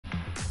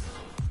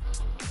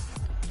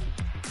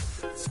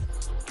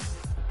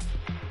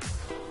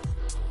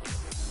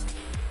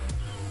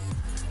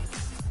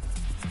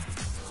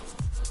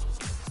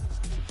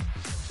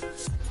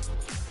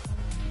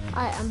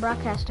Alright, I'm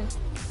broadcasting.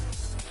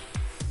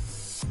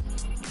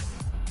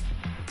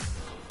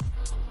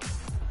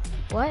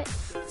 What?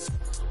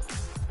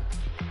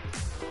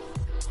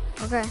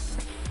 Okay,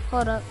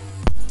 hold up.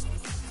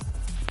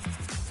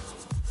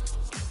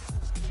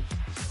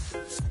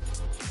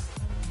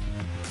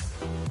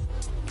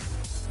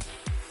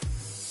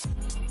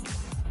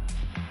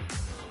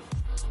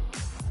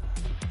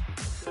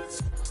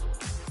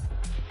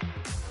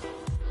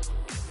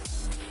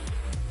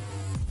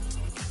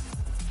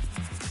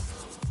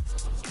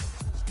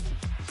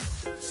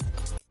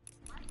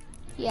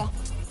 Yeah.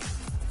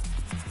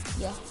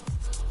 Yeah.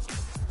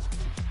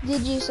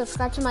 Did you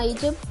subscribe to my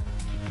YouTube?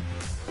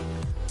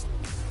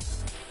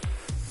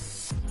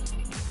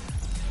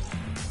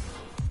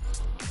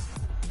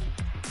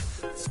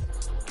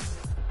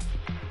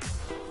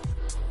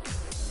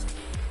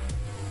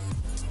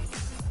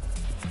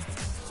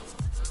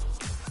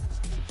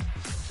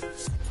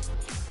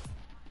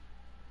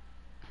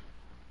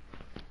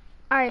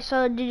 Alright,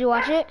 so did you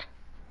watch it?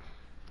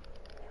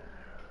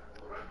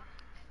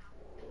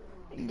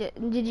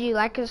 Did you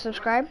like and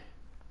subscribe?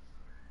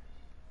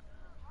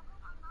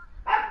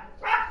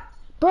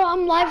 Bro,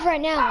 I'm live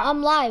right now.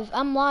 I'm live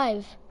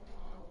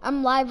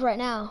right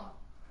now.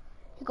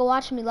 You can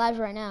watch me live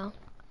right now.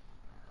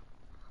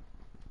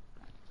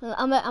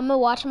 I'm gonna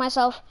watch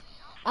myself.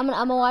 I'm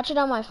gonna watch it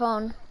on my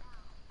phone.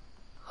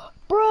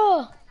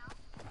 Bro!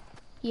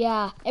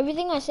 Yeah,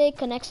 everything I say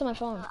connects to my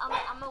phone. I'm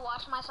gonna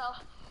watch myself.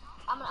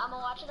 I'm gonna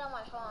watch it on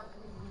my phone.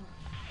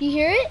 Do you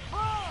hear it?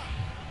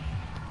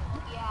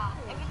 Yeah,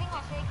 everything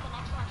I say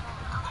connects to my phone.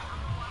 I'm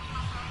gonna watch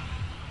myself.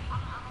 I'm gonna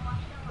watch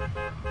it on my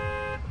phone.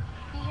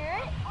 Do you hear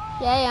it?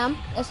 Yeah, I am.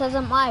 It says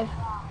I'm live.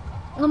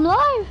 I'm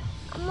live.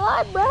 I'm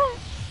live, bro.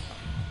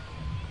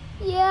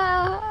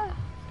 Yeah.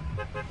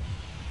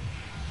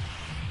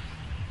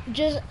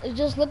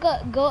 Just look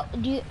up. Go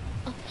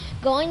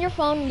on your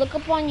phone. Look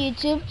up on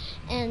YouTube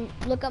and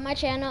look up my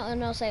channel,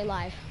 and it'll say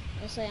live.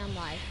 It'll say I'm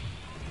live.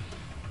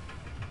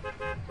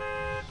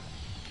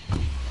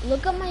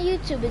 Look up my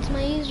YouTube. It's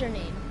my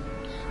username.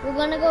 We're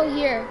gonna go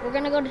here. We're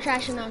gonna go to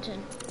Trashy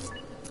Mountain.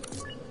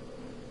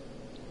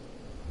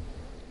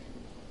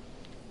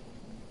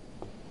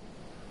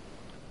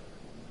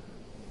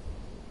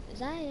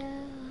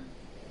 Ziah.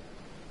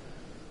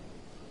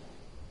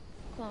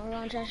 Come on, we're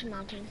going to Trashy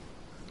Mountain.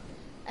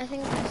 I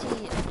think I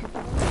see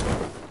people.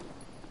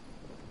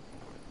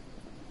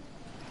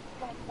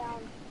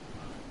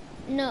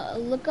 No,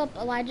 look up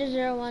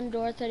Elijah01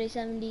 Door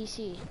 37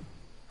 DC.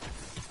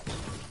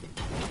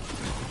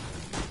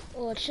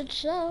 Oh, it should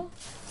show.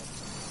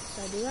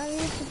 So I do have a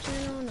YouTube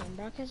channel and I'm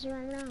broadcasting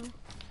right now.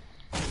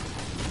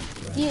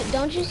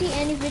 Don't you see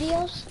any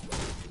videos?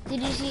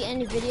 Did you see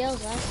any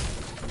videos last?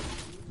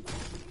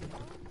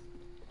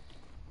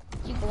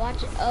 You can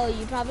watch it. Oh,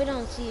 you probably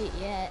don't see it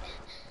yet.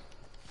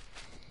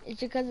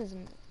 It's because it's...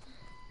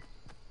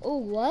 Oh,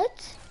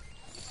 what?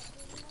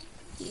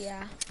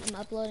 Yeah, I'm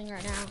uploading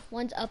right now.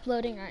 One's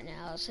uploading right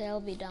now, so it'll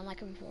be done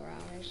like in 4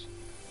 hours.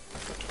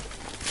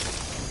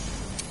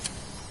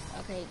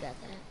 Okay, you got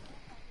that.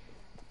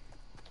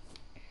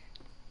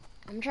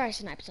 I'm gonna try to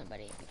snipe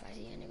somebody if I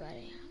see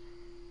anybody.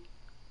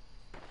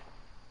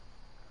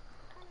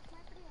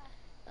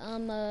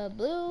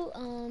 Blue,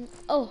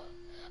 oh,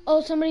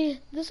 there's somebody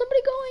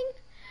going.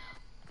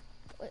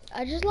 Wait,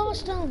 I just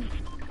lost him.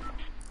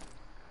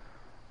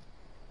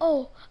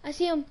 Oh, I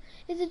see him.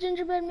 It's a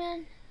gingerbread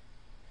man.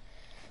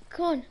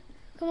 Come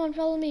on,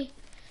 follow me.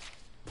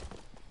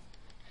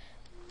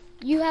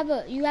 You have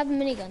a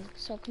minigun,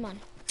 so come on.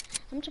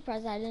 I'm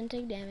surprised I didn't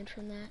take damage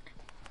from that.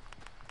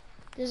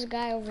 There's a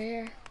guy over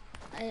here.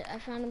 I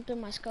found him through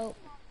my scope.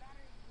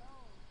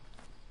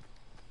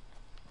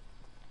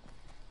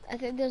 I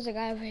think there's a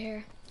guy over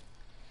here.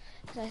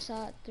 Cause I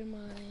saw it through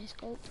my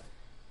scope.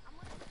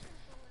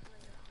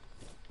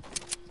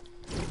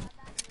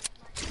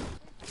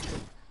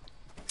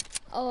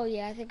 Oh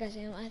yeah, I think I see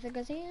him.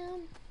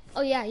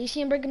 Oh yeah, you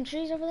see him breaking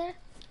trees over there?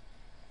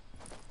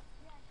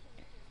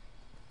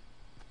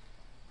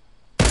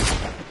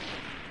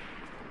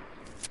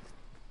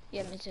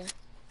 Yeah, me too.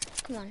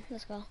 Come on,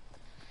 let's go.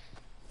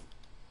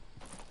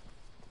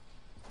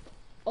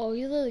 Oh,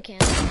 you literally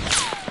camp.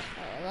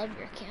 Oh, I love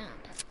your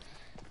camp.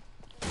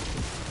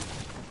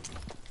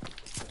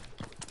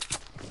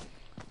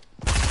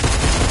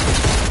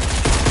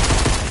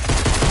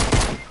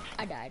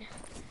 I died.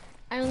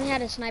 I only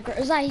had a sniper.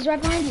 Zai, he's right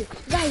behind you.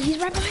 Zai, he's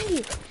right behind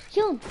you.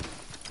 Kill him.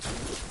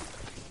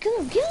 Kill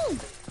him, kill him.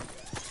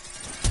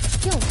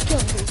 Kill him,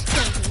 please.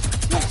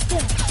 Yes, kill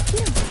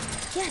him.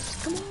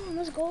 Yes, come on,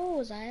 let's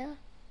go, Ziah.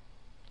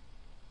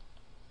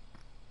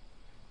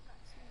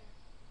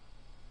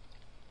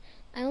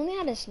 I only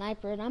had a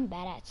sniper and I'm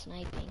bad at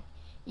sniping.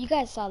 You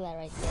guys saw that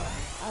right there.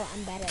 Oh,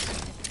 I'm bad at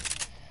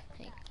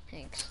sniping.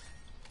 Thanks.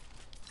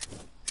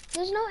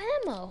 There's no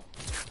ammo.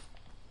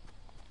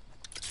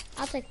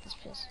 I'll take this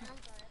pistol.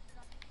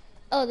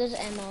 Oh, there's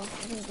ammo. I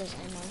think there's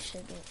ammo.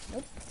 Should be.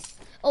 Nope.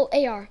 Oh,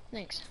 AR.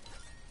 Thanks.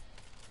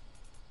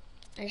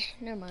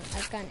 Never mind.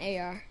 I've got an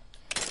AR.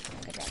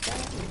 I got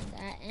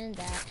that, and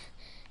that.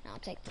 I'll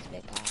take this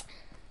big pot.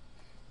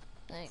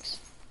 Thanks.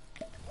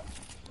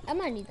 I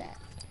might need that.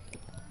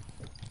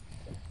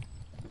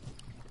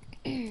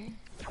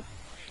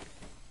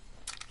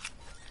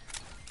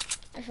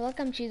 I feel like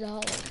I'm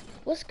Cheesaholic.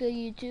 What's good,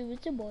 YouTube?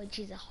 It's your boy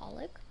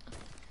Cheesaholic.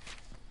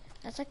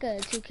 That's like a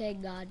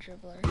 2K god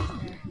dribbler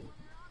there.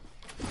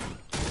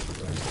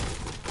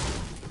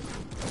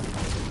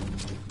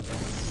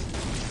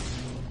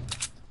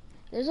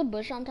 There's a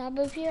bush on top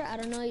of here. I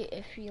don't know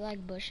if you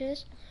like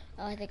bushes.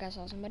 Oh, I think I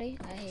saw somebody.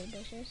 I hate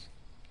bushes.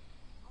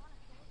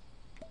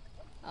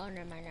 Oh,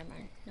 never mind.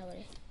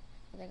 Nobody.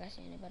 I think I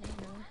see anybody.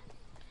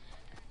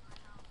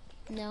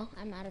 No,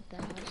 I'm out of the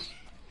house.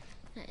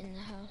 Not in the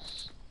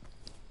house.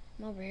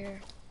 I'm over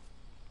here.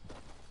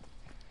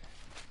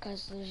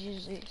 Because there's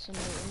usually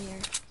somebody in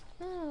here.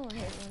 Oh, I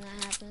hate when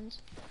that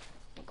happens.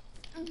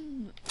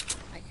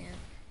 I can't.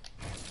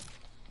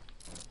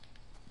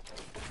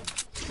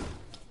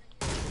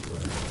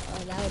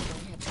 Oh, that would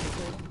bring him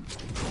cool.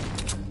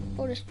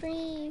 For the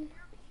stream.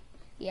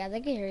 Yeah, they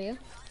can hear you.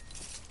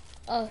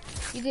 Oh,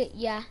 you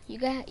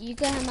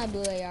can have my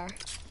blue AR.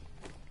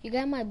 You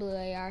got my blue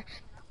AR.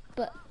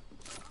 But,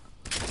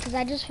 because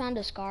I just found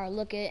a scar.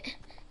 Look it.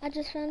 I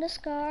just found a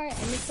scar and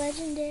it's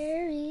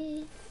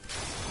legendary.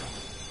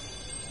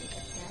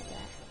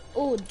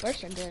 Oh, the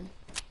bursts are good.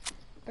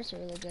 Bursts are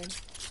really good.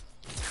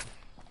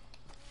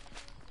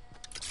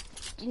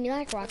 Do you need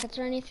like rockets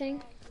or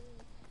anything?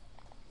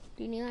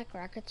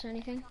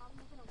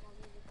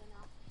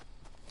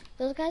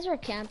 Those guys were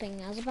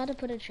camping. I was about to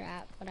put a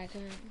trap, but I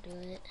couldn't do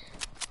it.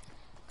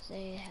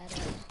 They had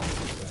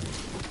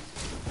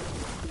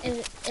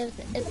a...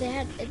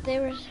 If they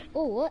were...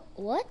 Oh,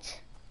 what?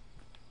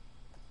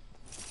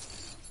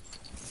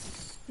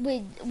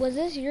 Wait, was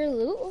this your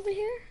loot over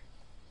here?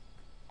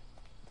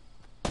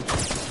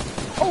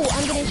 Oh,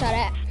 I'm getting shot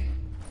at.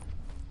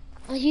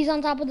 Oh, he's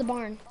on top of the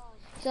barn.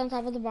 The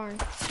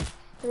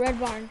red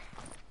barn.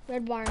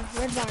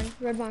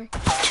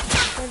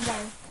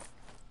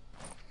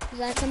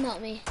 Zach, come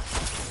help me.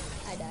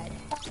 I died.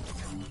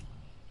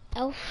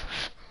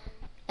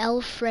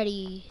 Elf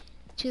Freddy,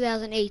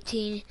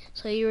 2018.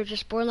 So you were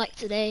just born like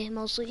today,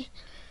 mostly.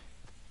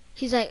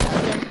 He's like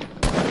out there.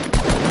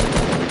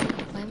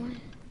 Why am I?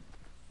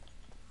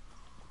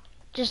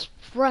 Just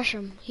rush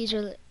him. He's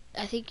really.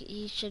 I think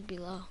he should be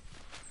low.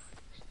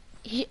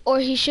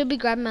 He should be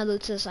grabbing my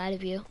loot to the side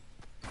of you.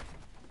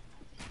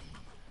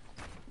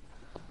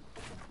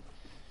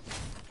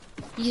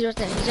 He's right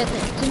there. It's a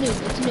noob.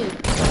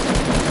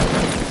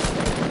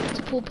 It's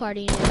a pool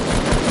party noob.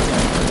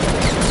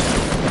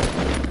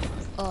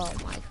 Oh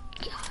my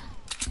god.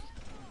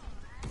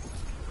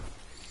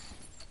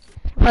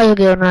 I was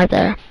going right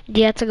there. Do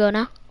you have to go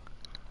now?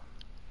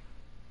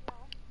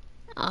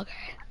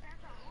 Okay.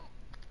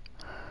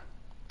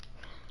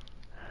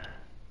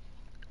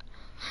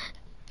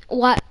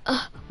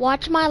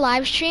 Watch my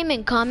live stream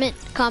and comment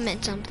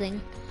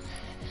something.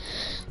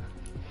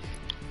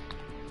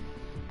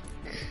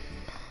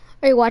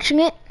 Are you watching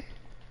it?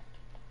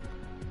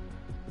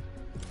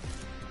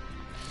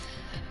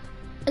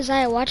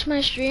 Ziah, watch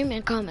my stream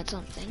and comment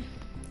something.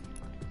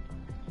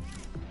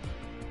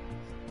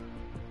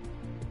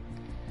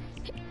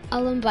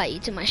 I'll invite you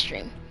to my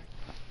stream.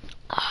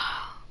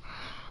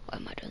 Why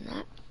am I doing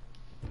that?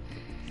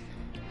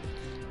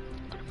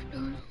 What am I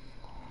doing?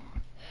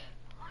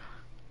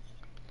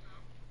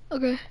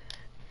 Okay.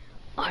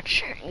 Watch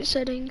sharing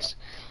settings.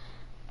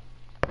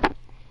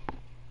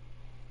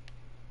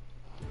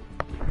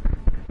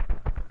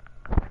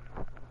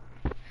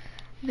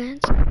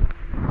 Events.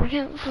 I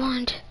can't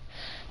find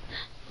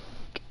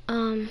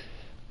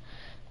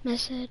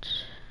message.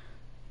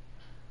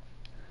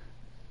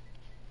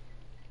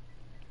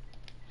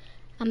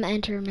 I'm gonna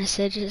enter a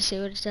message to see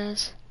what it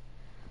does.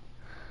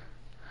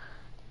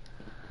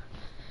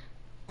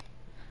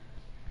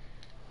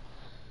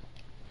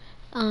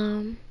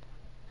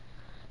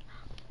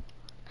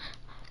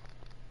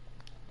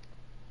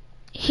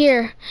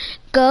 Here,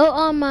 go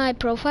on my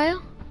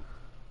profile.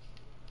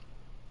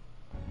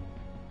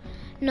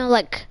 No,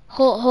 like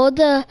hold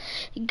the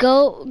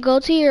go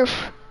to your.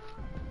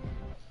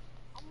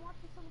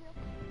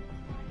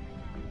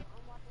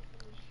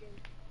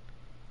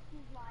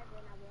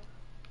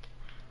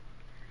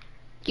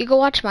 You can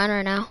watch mine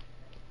right now.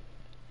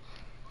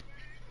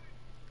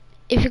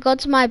 If you go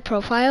to my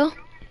profile,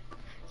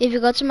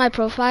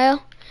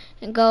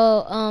 and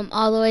go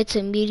all the way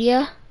to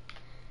media,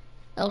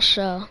 it'll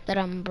show that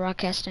I'm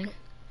broadcasting.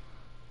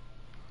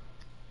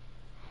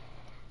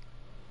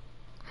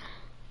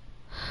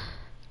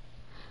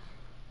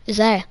 Is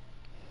that?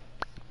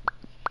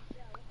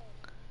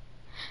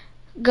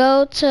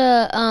 Go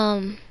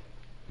to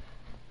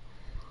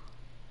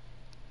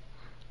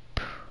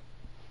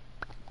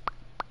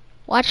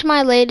watch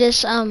my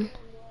latest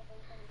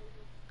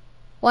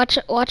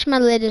watch my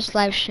latest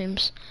live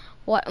streams.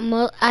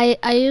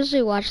 I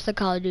usually watch the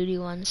Call of Duty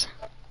ones.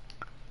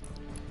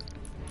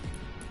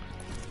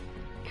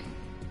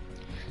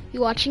 You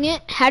watching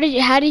it? How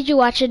did you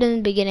watch it in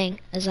the beginning,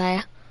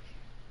 Ziah?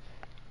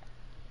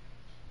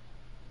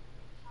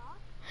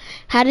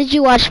 How did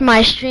you watch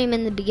my stream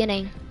in the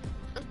beginning?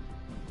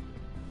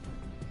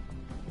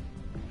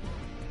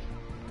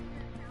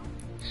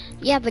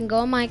 Yeah, then go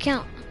on my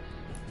account.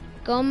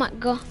 Go on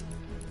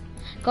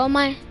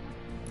my.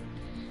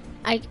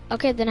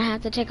 Okay, then I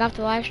have to take off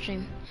the live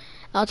stream.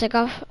 I'll take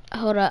off.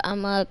 Hold up,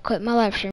 I'm gonna quit my live stream.